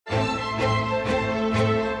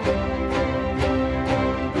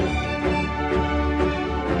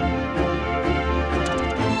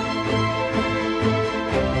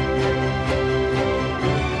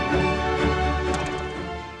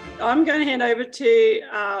to hand over to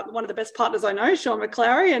one of the best partners I know, Sean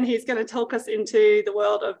McClary, and he's going to talk us into the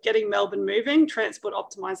world of getting Melbourne moving, transport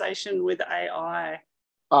optimization with AI.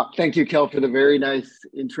 Thank you, Kel, for the very nice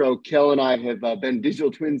intro. Kel and I have been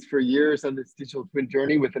digital twins for years on this digital twin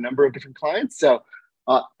journey with a number of different clients. So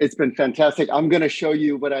it's been fantastic. I'm going to show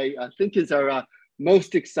you what I think is our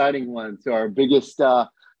most exciting one. So our biggest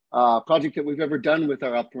project that we've ever done with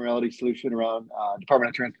our optimality solution around Department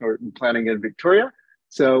of Transport and Planning in Victoria.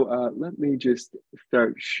 So let me just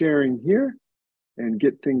start sharing here and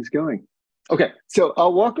get things going. Okay, so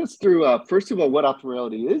I'll walk us through, first of all, what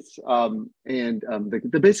optimality is and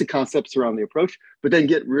the basic concepts around the approach, but then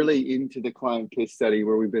get really into the client case study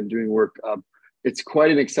where we've been doing work. It's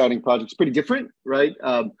quite an exciting project. It's pretty different, right?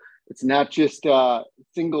 It's not just a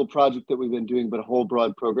single project that we've been doing, but a whole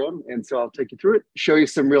broad program. And so I'll take you through it, show you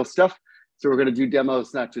some real stuff. So we're going to do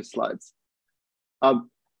demos, not just slides.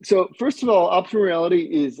 So first of all, optimality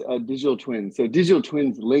is a digital twin. So digital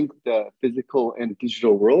twins link the physical and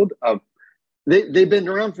digital world. They've been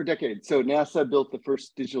around for decades. So NASA built the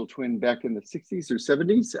first digital twin back in the 60s or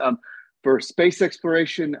 70s for space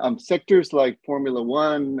exploration. Sectors like Formula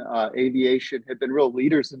One, aviation have been real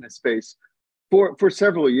leaders in this space for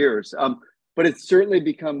several years. But it's certainly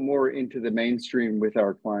become more into the mainstream with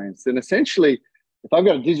our clients. And essentially, if I've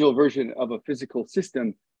got a digital version of a physical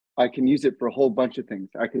system, I can use it for a whole bunch of things.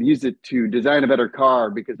 I can use it to design a better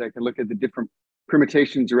car because I can look at the different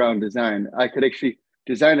permutations around design. I could actually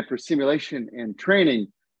design it for simulation and training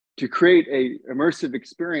to create a immersive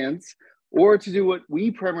experience, or to do what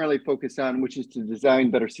we primarily focus on, which is to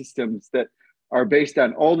design better systems that are based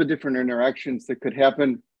on all the different interactions that could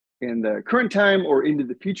happen in the current time or into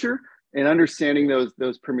the future, and understanding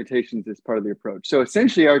those permutations is part of the approach. So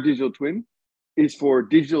essentially our digital twin is for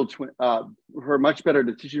for much better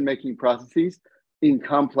decision-making processes in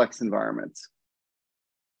complex environments.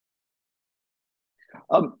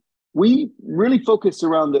 We really focus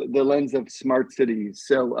around the lens of smart cities.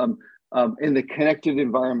 So in the connected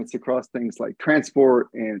environments across things like transport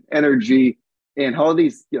and energy and how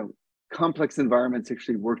these complex environments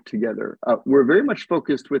actually work together. We're very much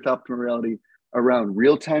focused with optimality around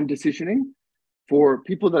real-time decisioning for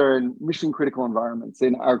people that are in mission critical environments.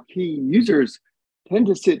 And our key users tend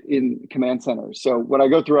to sit in command centers. So when I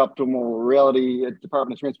go through optimal reality at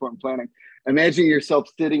Department of Transport and Planning, imagine yourself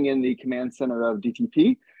sitting in the command center of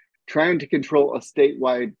DTP, trying to control a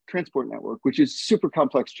statewide transport network, which is a super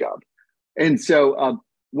complex job. And so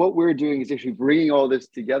what we're doing is actually bringing all this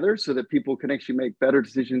together so that people can actually make better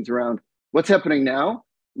decisions around what's happening now,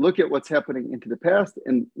 look at what's happening into the past,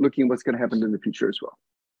 and looking at what's going to happen in the future as well.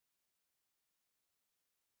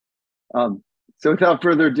 So without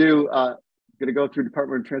further ado, I'm going to go through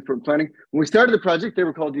Department of Transport and Planning. When we started the project, they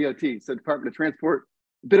were called DOT, so Department of Transport.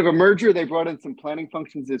 A bit of a merger. They brought in some planning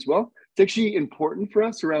functions as well. It's actually important for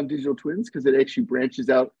us around digital twins because it actually branches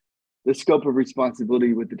out the scope of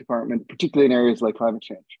responsibility with the department, particularly in areas like climate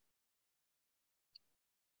change.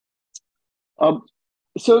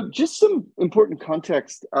 So just some important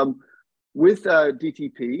context with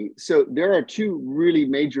DTP. So there are two really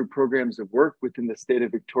major programs of work within the state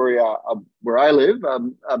of Victoria, where I live,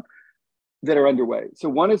 that are underway. So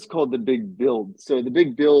one is called the Big Build. So the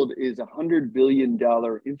Big Build is a $100 billion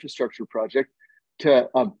infrastructure project to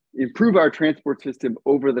improve our transport system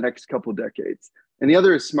over the next couple of decades. And the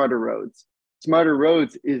other is Smarter Roads. Smarter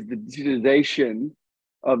Roads is the digitization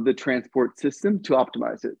of the transport system to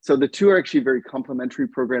optimize it. So the two are actually very complementary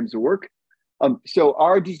programs of work. So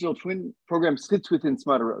our digital twin program sits within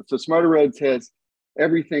Smarter Roads. So Smarter Roads has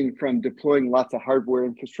everything from deploying lots of hardware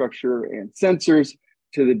infrastructure and sensors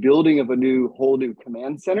to the building of a whole new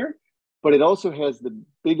command center, but it also has the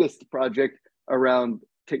biggest project around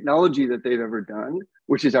technology that they've ever done,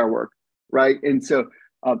 which is our work, right? And so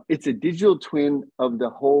it's a digital twin of the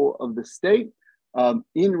whole of the state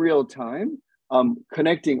in real time,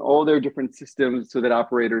 connecting all their different systems so that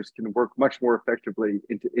operators can work much more effectively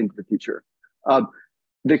into the future.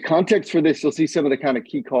 The context for this, you'll see some of the kind of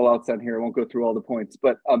key call outs on here. I won't go through all the points,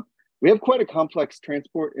 but we have quite a complex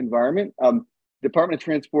transport environment. Department of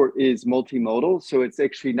Transport is multimodal, so it's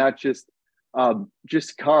actually not just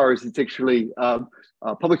cars, it's actually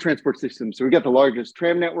public transport systems. So we got the largest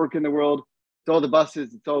tram network in the world. It's all the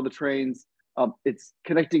buses, it's all the trains. It's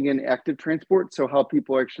connecting in active transport, so how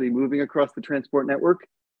people are actually moving across the transport network.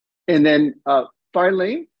 And then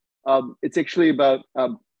finally, it's actually about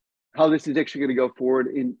how this is actually going to go forward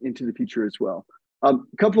into the future as well. A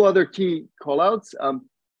couple other key call outs.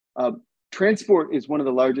 Transport is one of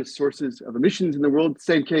the largest sources of emissions in the world.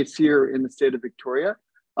 Same case here in the state of Victoria.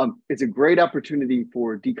 It's a great opportunity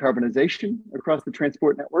for decarbonization across the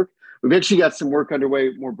transport network. We've actually got some work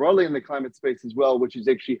underway more broadly in the climate space as well, which is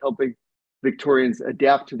actually helping Victorians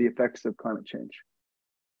adapt to the effects of climate change.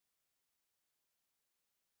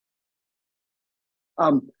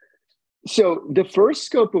 So the first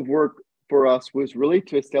scope of work for us was really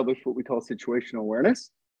to establish what we call situational awareness.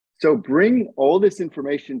 So bring all this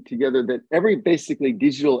information together, that every basically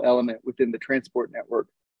digital element within the transport network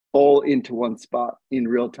all into one spot in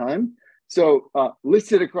real time. So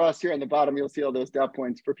listed across here on the bottom, you'll see all those dot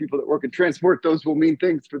points. For people that work in transport, those will mean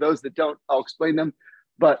things. For those that don't, I'll explain them.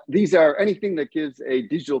 But these are anything that gives a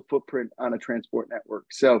digital footprint on a transport network.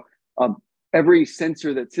 So every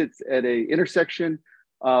sensor that sits at a intersection,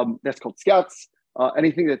 that's called scouts.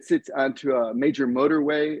 Anything that sits onto a major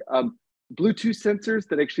motorway, Bluetooth sensors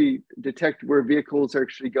that actually detect where vehicles are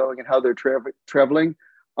actually going and how they're traveling.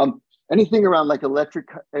 Anything around like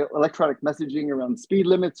electronic messaging around speed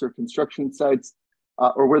limits or construction sites,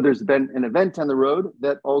 or where there's been an event on the road,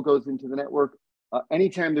 that all goes into the network.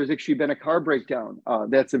 Anytime there's actually been a car breakdown,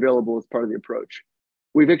 that's available as part of the approach.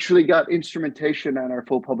 We've actually got instrumentation on our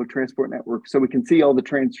full public transport network, so we can see all the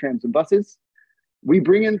trains, trams, and buses. We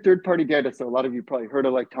bring in third-party data, so a lot of you probably heard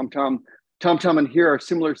of like TomTom. TomTom and Here are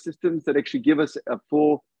similar systems that actually give us a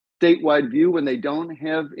full statewide view when they don't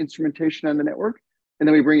have instrumentation on the network. And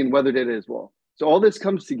then we bring in weather data as well. So all this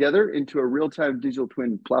comes together into a real-time digital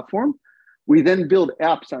twin platform. We then build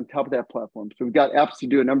apps on top of that platform. So we've got apps to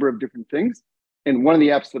do a number of different things. And one of the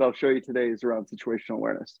apps that I'll show you today is around situational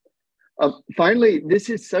awareness. Finally, this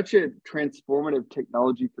is such a transformative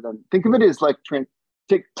technology for them. Think of it as like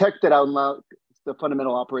tech that unlocks the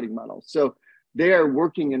fundamental operating model. So they are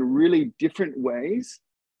working in really different ways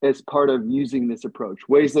as part of using this approach,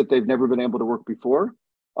 ways that they've never been able to work before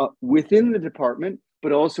within the department,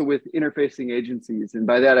 but also with interfacing agencies. And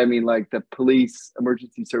by that, I mean like the police,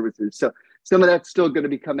 emergency services. So some of that's still going to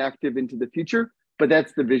become active into the future, but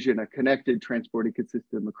that's the vision, a connected transport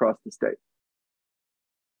ecosystem across the state.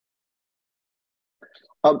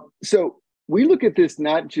 So we look at this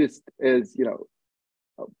not just as,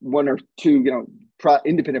 one or two,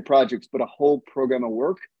 independent projects, but a whole program of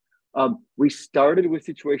work. We started with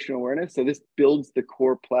situational awareness. So this builds the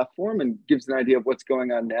core platform and gives an idea of what's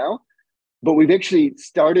going on now. But we've actually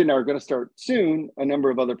started and are going to start soon a number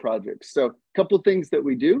of other projects. So a couple of things that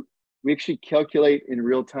we do, we actually calculate in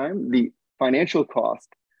real time the financial cost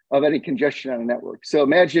of any congestion on a network. So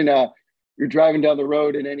imagine you're driving down the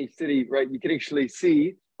road in any city, right? You can actually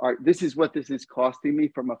see, all right, this is what this is costing me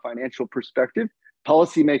from a financial perspective.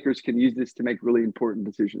 Policymakers can use this to make really important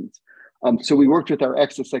decisions. So we worked with our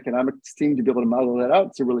Access Economics team to be able to model that out.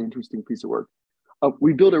 It's a really interesting piece of work.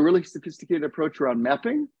 We built a really sophisticated approach around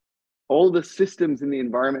mapping. All the systems in the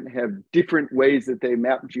environment have different ways that they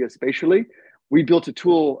map geospatially. We built a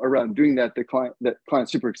tool around doing that that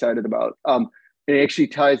client's super excited about. And it actually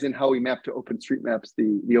ties in how we map to OpenStreetMaps,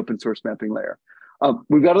 the open source mapping layer.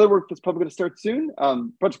 We've got other work that's probably going to start soon, a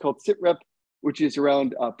project called SITREP, which is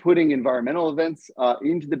around putting environmental events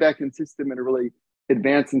into the backend system in a really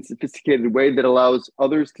advanced and sophisticated way that allows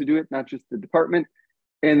others to do it, not just the department.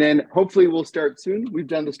 And then hopefully we'll start soon. We've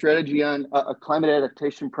done the strategy on a climate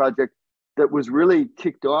adaptation project that was really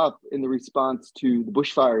kicked off in the response to the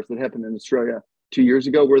bushfires that happened in Australia 2 years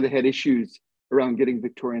ago, where they had issues around getting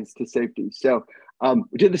Victorians to safety. So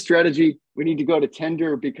we did the strategy. We need to go to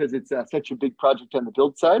tender because it's such a big project on the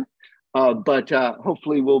build side. But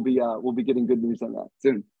hopefully we'll be getting good news on that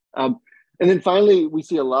soon. And then finally, we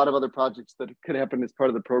see a lot of other projects that could happen as part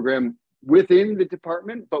of the program within the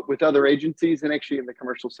department, but with other agencies and actually in the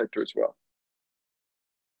commercial sector as well.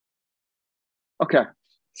 Okay,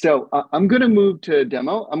 so I'm going to move to a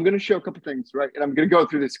demo. I'm going to show a couple things, right? And I'm going to go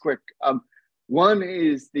through this quick. One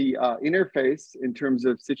is the interface in terms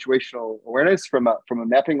of situational awareness from a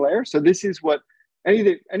mapping layer. So this is what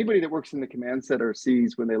anybody that works in the command center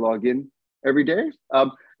sees when they log in every day.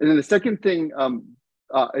 And then the second thing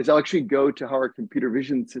is I'll actually go to how our computer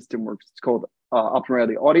vision system works. It's called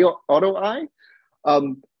Optimal Auto Eye.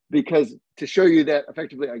 Because to show you that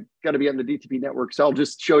effectively, I got to be on the DTP network. So I'll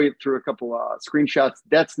just show you through a couple screenshots.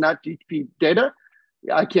 That's not DTP data.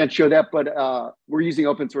 I can't show that, but we're using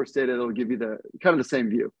open source data that'll give you the kind of the same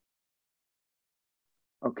view.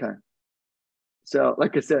 Okay. So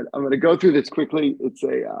like I said, I'm going to go through this quickly. It's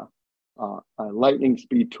a lightning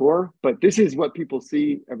speed tour, but this is what people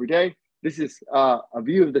see every day. This is a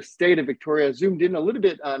view of the state of Victoria, zoomed in a little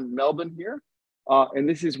bit on Melbourne here. And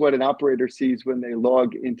this is what an operator sees when they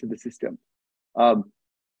log into the system.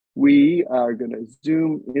 We are going to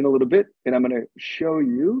zoom in a little bit, and I'm going to show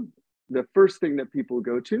you the first thing that people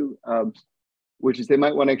go to. which is they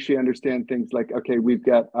might want to actually understand things like, okay, we've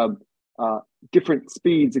got different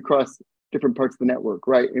speeds across different parts of the network,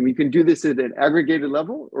 right? And we can do this at an aggregated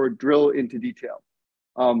level or drill into detail.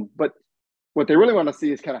 But what they really want to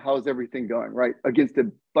see is kind of how's everything going, right? Against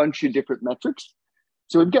a bunch of different metrics.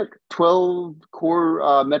 So we've got 12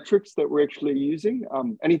 core metrics that we're actually using,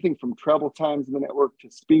 anything from travel times in the network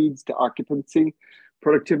to speeds to occupancy,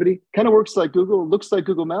 productivity. Kind of works like Google, looks like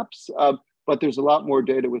Google Maps, but there's a lot more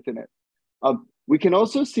data within it. We can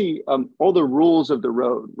also see all the rules of the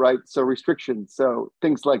road, right? So restrictions, so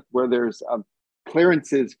things like where there's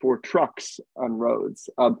clearances for trucks on roads,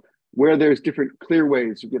 where there's different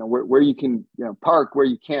clearways, where you can park, where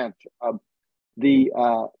you can't.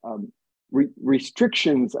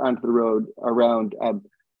 Restrictions onto the road around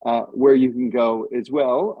where you can go as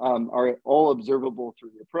well are all observable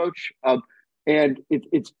through the approach. And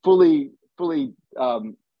it's fully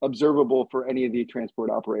observable for any of the transport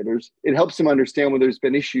operators. It helps them understand when there's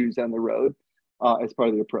been issues on the road as part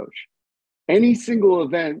of the approach. Any single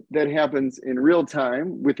event that happens in real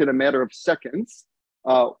time within a matter of seconds,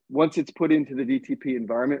 once it's put into the DTP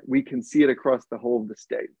environment, we can see it across the whole of the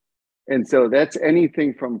state. And so that's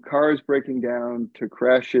anything from cars breaking down to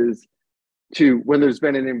crashes to when there's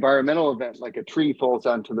been an environmental event, like a tree falls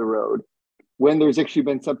onto the road, when there's actually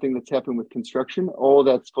been something that's happened with construction, all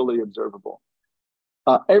that's fully observable.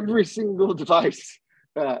 Every single device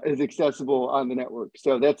is accessible on the network.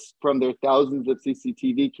 So that's from their thousands of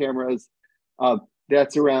CCTV cameras.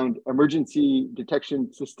 That's around emergency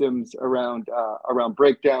detection systems, around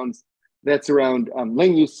breakdowns. That's around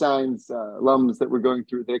lane use signs, LUMs that we're going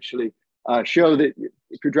through that actually show that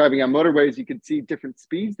if you're driving on motorways, you can see different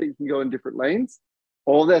speeds that you can go in different lanes.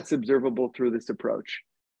 All that's observable through this approach.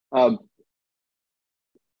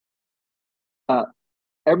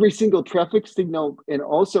 Every single traffic signal and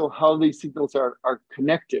also how these signals are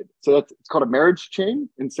connected. So it's called a marriage chain.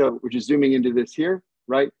 And so we're just zooming into this here,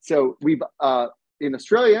 right? So we've, in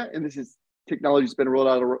Australia, and this is technology that's been rolled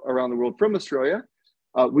out around the world from Australia,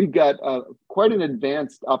 we've got quite an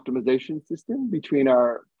advanced optimization system between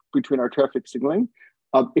our traffic signaling.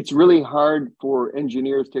 It's really hard for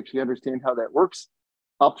engineers to actually understand how that works.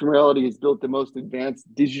 Optimality has built the most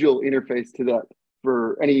advanced digital interface to that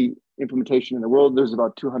for any implementation in the world. There's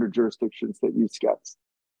about 200 jurisdictions that use SCETS.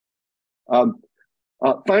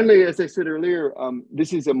 Finally, as I said earlier,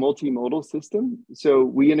 this is a multimodal system. So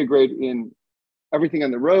we integrate in everything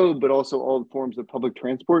on the road, but also all forms of public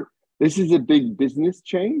transport. This is a big business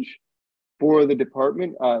change for the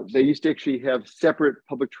department. They used to actually have separate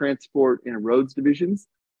public transport and roads divisions.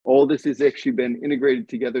 All this has actually been integrated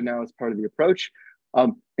together now as part of the approach.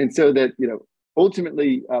 And so that,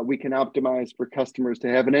 ultimately we can optimize for customers to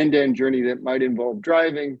have an end-to-end journey that might involve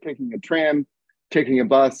driving, taking a tram, taking a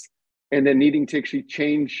bus, and then needing to actually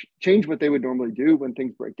change what they would normally do when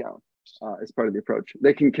things break down as part of the approach.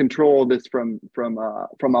 They can control this from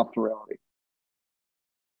optimality.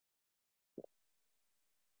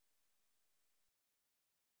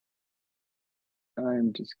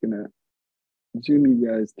 I'm just gonna zoom you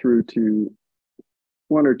guys through to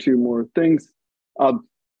one or two more things.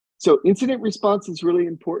 So incident response is really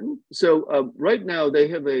important. So right now they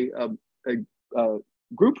have a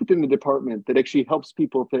group within the department that actually helps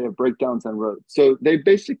people if they have breakdowns on roads. So they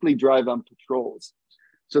basically drive on patrols.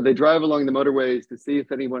 So they drive along the motorways to see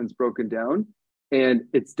if anyone's broken down, and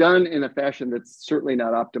it's done in a fashion that's certainly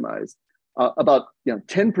not optimized. About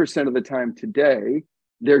 10% of the time today,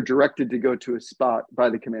 they're directed to go to a spot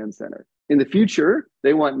by the command center. In the future,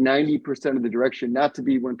 they want 90% of the direction not to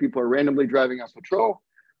be when people are randomly driving on patrol,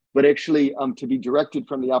 but actually to be directed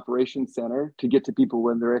from the operations center to get to people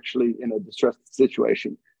when they're actually in a distressed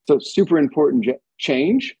situation. So super important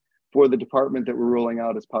change for the department that we're rolling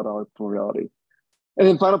out as part of our reality. And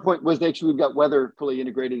then final point was actually we've got weather fully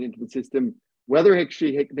integrated into the system. Weather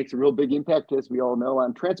actually makes a real big impact, as we all know,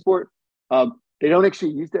 on transport. They don't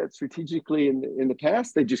actually use that strategically in the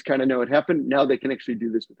past. They just kind of know it happened. Now they can actually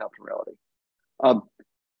do this with optimality.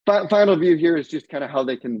 Final view here is just kind of how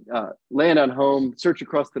they can land on home, search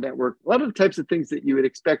across the network. A lot of the types of things that you would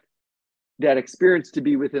expect that experience to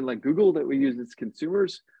be within, like Google, that we use as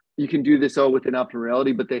consumers. You can do this all within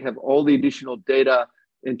optimality, but they have all the additional data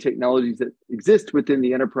and technologies that exist within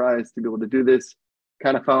the enterprise to be able to do this.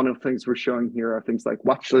 Kind of final things we're showing here are things like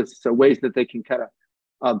watch lists, so ways that they can kind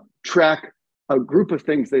of track a group of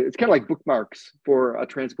things. It's kind of like bookmarks for a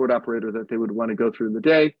transport operator that they would want to go through in the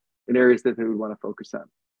day in areas that they would want to focus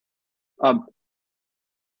on.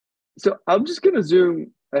 So I'm just going to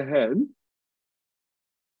zoom ahead.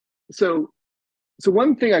 So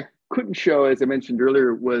one thing I couldn't show, as I mentioned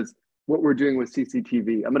earlier, was what we're doing with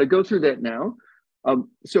CCTV. I'm going to go through that now.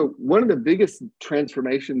 So one of the biggest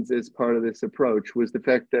transformations as part of this approach was the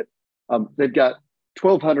fact that they've got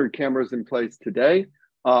 1,200 cameras in place today.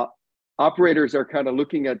 Operators are kind of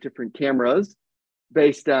looking at different cameras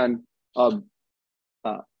based on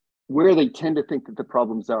where they tend to think that the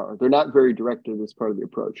problems are. They're not very directed as part of the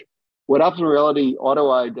approach. What Optimal Reality Auto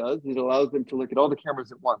Eye does is it allows them to look at all the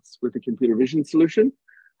cameras at once with a computer vision solution,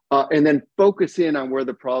 and then focus in on where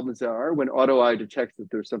the problems are when Auto Eye detects that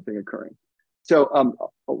there's something occurring. So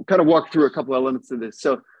I'll kind of walk through a couple elements of this.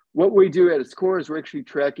 So what we do at its core is we're actually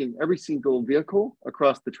tracking every single vehicle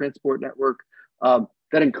across the transport network.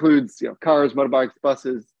 That includes cars, motorbikes,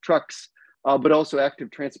 buses, trucks, but also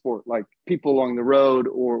active transport like people along the road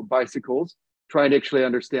or bicycles, trying to actually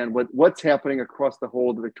understand what's happening across the whole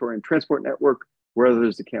of the Victorian transport network, where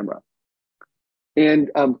there's a camera.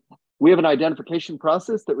 And we have an identification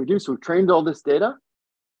process that we do. So we've trained all this data,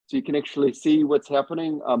 so you can actually see what's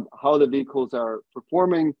happening, how the vehicles are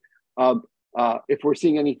performing, if we're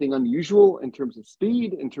seeing anything unusual in terms of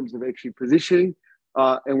speed, in terms of actually positioning,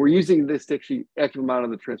 and we're using this to actually actively monitor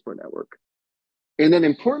the transport network. And then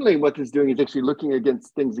importantly, what this is doing is actually looking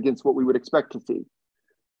against what we would expect to see.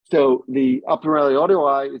 So the Optimal Reality Auto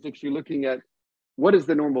Eye is actually looking at what is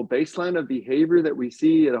the normal baseline of behavior that we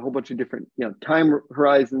see at a whole bunch of different time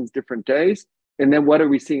horizons, different days, and then what are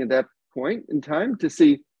we seeing at that point in time to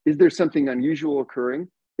see, is there something unusual occurring?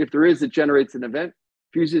 If there is, it generates an event,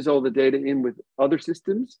 fuses all the data in with other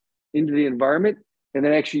systems into the environment, and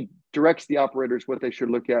then actually directs the operators what they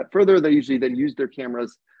should look at. Further, they usually then use their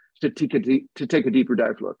cameras to take a deeper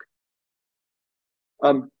dive look.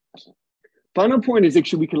 Final point is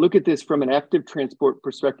actually we can look at this from an active transport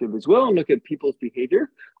perspective as well and look at people's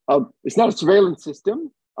behavior. It's not a surveillance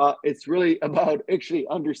system. It's really about actually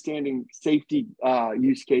understanding safety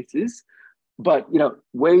use cases, but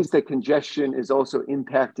ways that congestion is also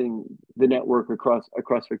impacting the network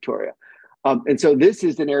across Victoria. And so this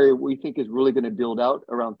is an area we think is really going to build out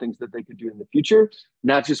around things that they could do in the future,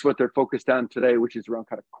 not just what they're focused on today, which is around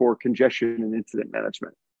kind of core congestion and incident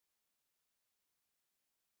management.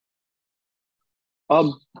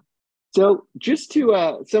 So just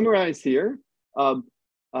to summarize here,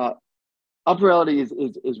 Optimal Reality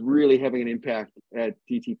is really having an impact at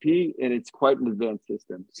DTP, and it's quite an advanced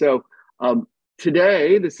system. So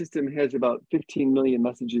today, the system has about 15 million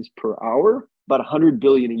messages per hour, about 100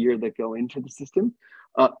 billion a year that go into the system.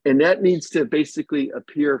 And that needs to basically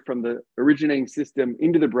appear from the originating system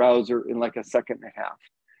into the browser in like a second and a half.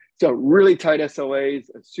 So really tight SLAs,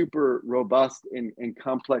 a super robust and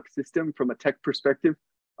complex system from a tech perspective.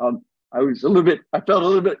 I felt a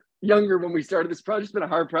little bit younger when we started this project. It's been a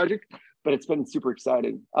hard project, but it's been super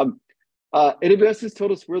exciting. AWS has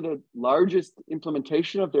told us we're the largest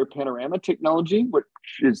implementation of their panorama technology, which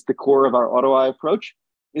is the core of our Auto Eye approach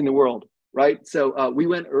in the world, right? So we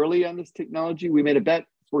went early on this technology. We made a bet.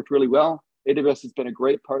 It's worked really well. AWS has been a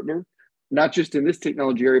great partner, not just in this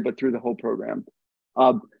technology area, but through the whole program.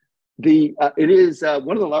 It is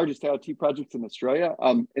one of the largest IoT projects in Australia.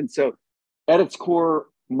 And so at its core,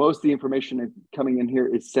 most of the information coming in here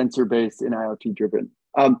is sensor-based and IoT-driven.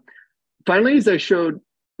 Finally, as I showed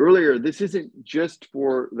earlier, this isn't just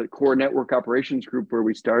for the core network operations group where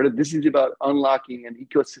we started. This is about unlocking an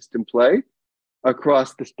ecosystem play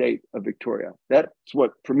across the state of Victoria. That's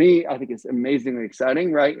what, for me, I think is amazingly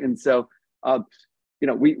exciting, right? And so,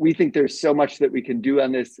 we think there's so much that we can do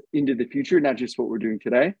on this into the future, not just what we're doing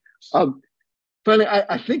today. Finally,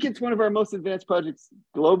 I think it's one of our most advanced projects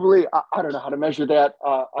globally. I don't know how to measure that.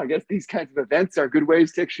 I guess these kinds of events are good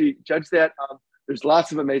ways to actually judge that. There's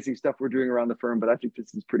lots of amazing stuff we're doing around the firm, but I think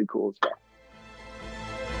this is pretty cool as well.